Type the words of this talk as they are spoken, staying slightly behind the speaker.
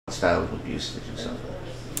style of abuse did you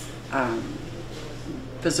suffer?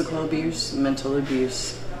 Physical abuse, mental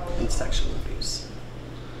abuse, and sexual abuse.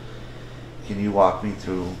 Can you walk me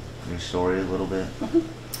through your story a little bit?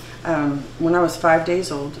 When I was 5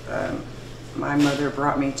 days old, my mother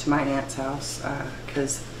brought me to my aunt's house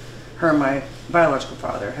because her and my biological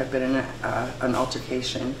father had been in an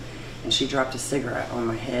altercation, and she dropped a cigarette on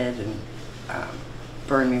my head and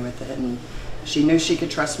burned me with it. And she knew she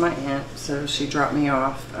could trust my aunt, so she dropped me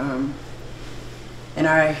off. And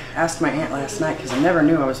I asked my aunt last night, because I never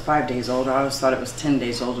knew I was 5 days old. I always thought it was 10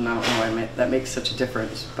 days old, and I don't know why that makes such a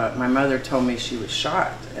difference. But my mother told me she was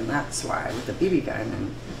shot, and that's why, with a BB gun.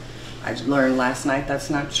 And I learned last night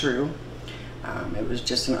that's not true. It was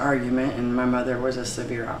just an argument, and my mother was a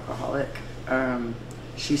severe alcoholic.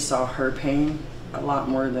 She saw her pain a lot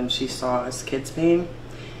more than she saw us kids' pain.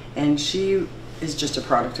 And she is just a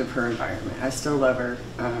product of her environment. I still love her.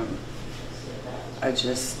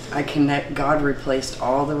 I connect. God replaced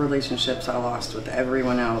all the relationships I lost with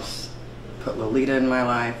everyone else. Put Lolita in my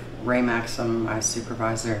life, Ray Maxim, my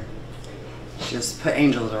supervisor. Just put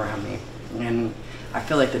angels around me. And I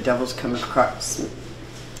feel like the devil's come across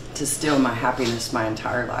to steal my happiness my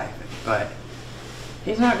entire life. But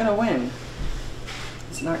he's not going to win.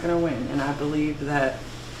 He's not going to win. And I believe that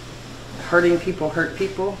hurting people hurt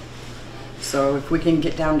people. So if we can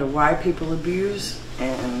get down to why people abuse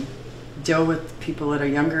and deal with people at a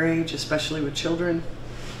younger age, especially with children,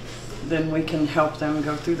 then we can help them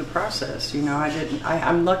go through the process. You know,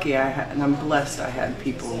 I'm lucky and I'm blessed I had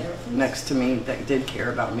people next to me that did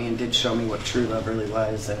care about me and did show me what true love really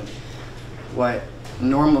was and what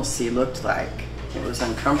normalcy looked like. It was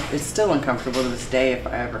uncomfortable. It's still uncomfortable to this day if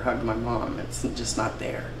I ever hug my mom. It's just not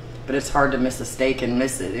there. But it's hard to miss a steak and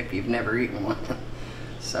miss it if you've never eaten one.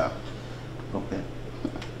 So. Okay.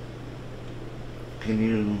 Can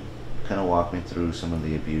you kind of walk me through some of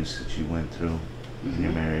the abuse that you went through in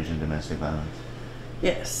your marriage and domestic violence?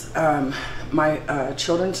 Yes. My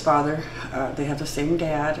children's father, they have the same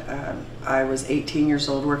dad. I was 18 years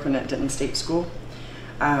old working at Denton State School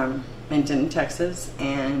in Denton, Texas,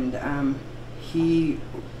 and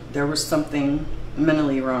there was something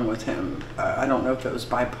mentally wrong with him. I don't know if it was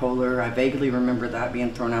bipolar. I vaguely remember that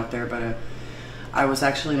being thrown out there, but I was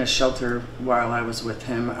actually in a shelter while I was with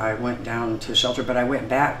him. I went down to a shelter, but I went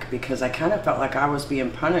back because I kind of felt like I was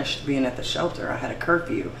being punished being at the shelter. I had a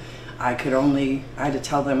curfew. I had to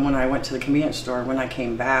tell them when I went to the convenience store. When I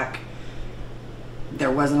came back,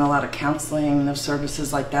 there wasn't a lot of counseling, no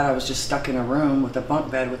services like that. I was just stuck in a room with a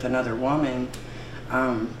bunk bed with another woman.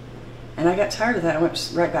 And I got tired of that. I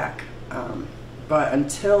went right back. But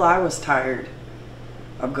until I was tired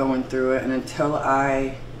of going through it, and until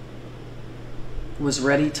I was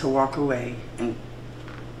ready to walk away, and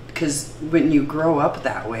because when you grow up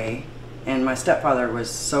that way, and my stepfather was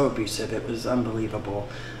so abusive, it was unbelievable.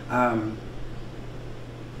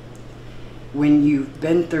 When you've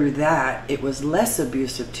been through that, it was less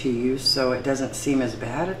abusive to you, so it doesn't seem as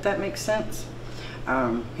bad, if that makes sense.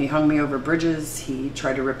 He hung me over bridges. He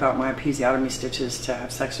tried to rip out my episiotomy stitches to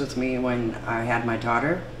have sex with me when I had my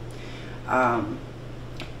daughter. And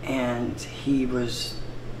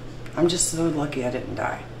I'm just so lucky I didn't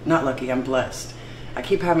die. Not lucky, I'm blessed. I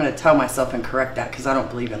keep having to tell myself and correct that because I don't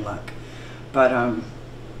believe in luck. But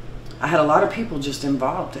I had a lot of people just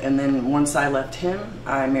involved. And then once I left him,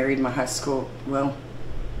 I married my high school. Well,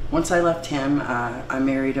 once I left him, I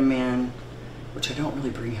married a man, which I don't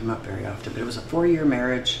really bring him up very often, but it was a 4-year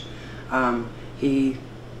marriage. He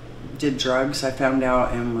did drugs, I found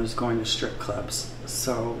out, and was going to strip clubs.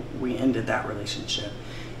 So we ended that relationship.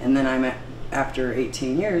 And then after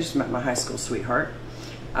 18 years, met my high school sweetheart.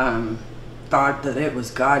 Thought that it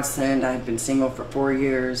was godsend. I had been single for 4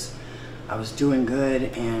 years. I was doing good,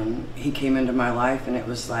 and he came into my life, and it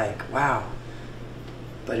was like, wow.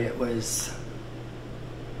 But it was,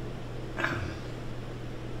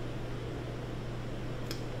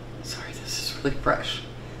 sorry, this is really fresh.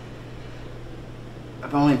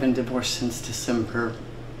 I've only been divorced since December,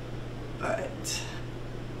 but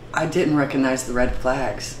I didn't recognize the red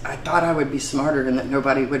flags. I thought I would be smarter and that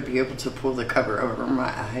nobody would be able to pull the cover over my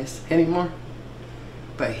eyes anymore.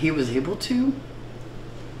 But he was able to.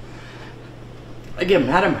 I get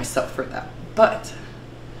mad at myself for that. But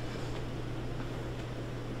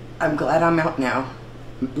I'm glad I'm out now.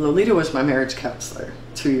 Lolita was my marriage counselor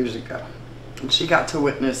 2 years ago. And she got to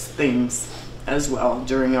witness things as well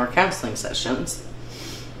during our counseling sessions.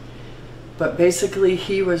 But basically,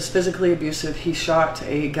 he was physically abusive. He shot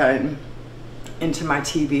a gun into my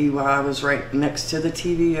TV while I was right next to the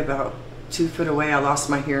TV, about 2 foot away. I lost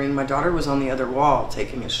my hearing. My daughter was on the other wall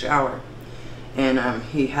taking a shower. And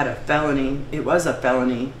he had a felony. It was a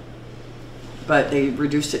felony but they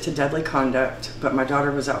reduced it to deadly conduct. But my daughter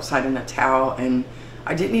was outside in a towel, and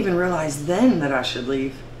I didn't even realize then that I should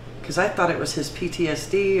leave, because I thought it was his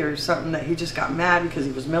PTSD or something, that he just got mad because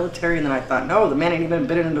he was military. And then I thought, no, the man ain't even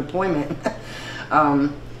been in a deployment.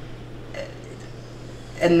 And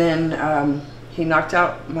then he knocked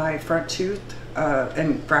out my front tooth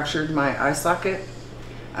and fractured my eye socket.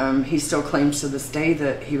 He still claims to this day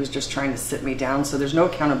that he was just trying to sit me down. So there's no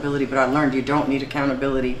accountability, but I learned you don't need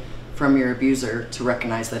accountability from your abuser to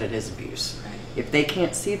recognize that it is abuse. Right. If they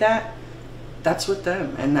can't see that, that's with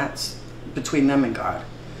them, and that's between them and God.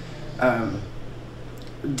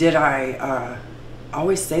 Did I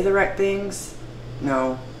always say the right things?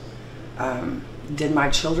 No. Did my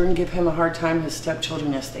children give him a hard time? His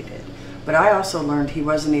stepchildren? Yes, they did. But I also learned he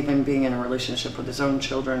wasn't even being in a relationship with his own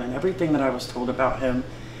children, and everything that I was told about him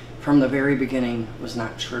from the very beginning was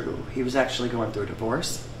not true. He was actually going through a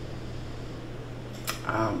divorce.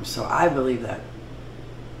 So I believe that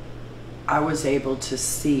I was able to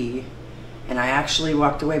see, and I actually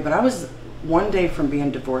walked away. But I was one day from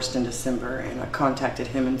being divorced in December, and I contacted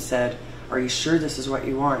him and said, are you sure this is what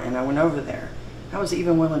you want? And I went over there. I was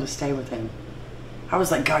even willing to stay with him. I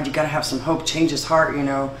was like, God, you got to have some hope, change his heart, you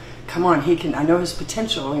know. Come on, he can, I know his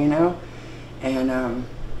potential, you know. And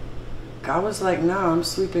God was like, no, I'm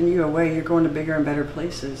sweeping you away. You're going to bigger and better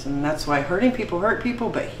places. And that's why hurting people hurt people,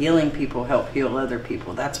 but healing people help heal other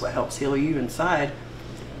people. That's what helps heal you inside.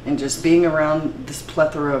 And just being around this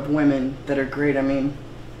plethora of women that are great. I mean,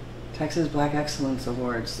 Texas Black Excellence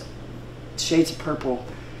Awards, Shades of Purple,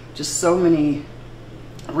 just so many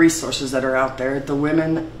resources that are out there. The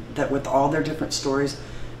women that with all their different stories,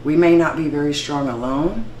 we may not be very strong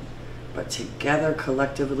alone, but together,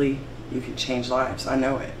 collectively, you can change lives. I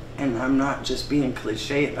know it. And I'm not just being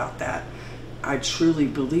cliche about that. I truly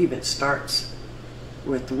believe it starts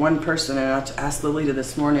with one person. And I asked Lolita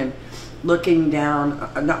this morning, looking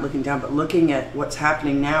down, not looking down, but looking at what's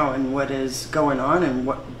happening now and what is going on and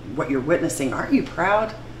what you're witnessing. Aren't you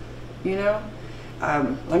proud? You know?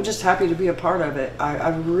 I'm just happy to be a part of it. I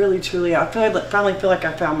really, truly, finally feel like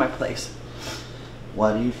I found my place.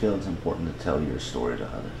 Why do you feel it's important to tell your story to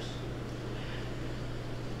others?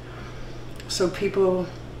 So people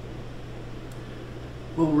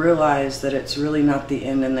will realize that it's really not the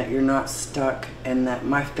end, and that you're not stuck, and that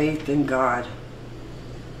my faith in God,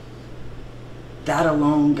 that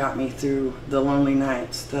alone got me through the lonely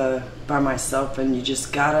nights, by myself. And you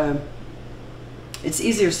just gotta, it's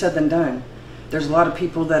easier said than done. There's a lot of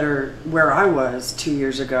people that are where I was 2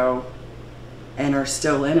 years ago and are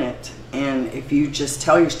still in it. And if you just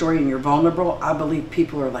tell your story and you're vulnerable, I believe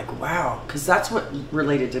people are like, wow, because that's what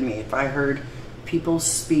related to me. If I heard people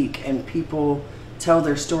speak and people tell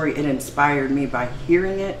their story, it inspired me by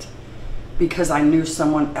hearing it, because I knew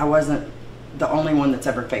someone, I wasn't the only one that's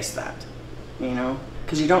ever faced that, you know?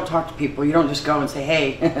 Because you don't talk to people. You don't just go and say,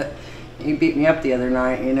 hey, you beat me up the other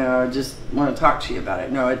night, you know, I just want to talk to you about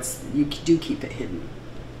it. No, it's, you do keep it hidden.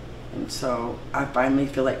 And so I finally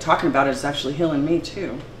feel like talking about it is actually healing me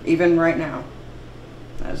too, even right now,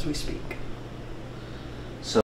 as we speak.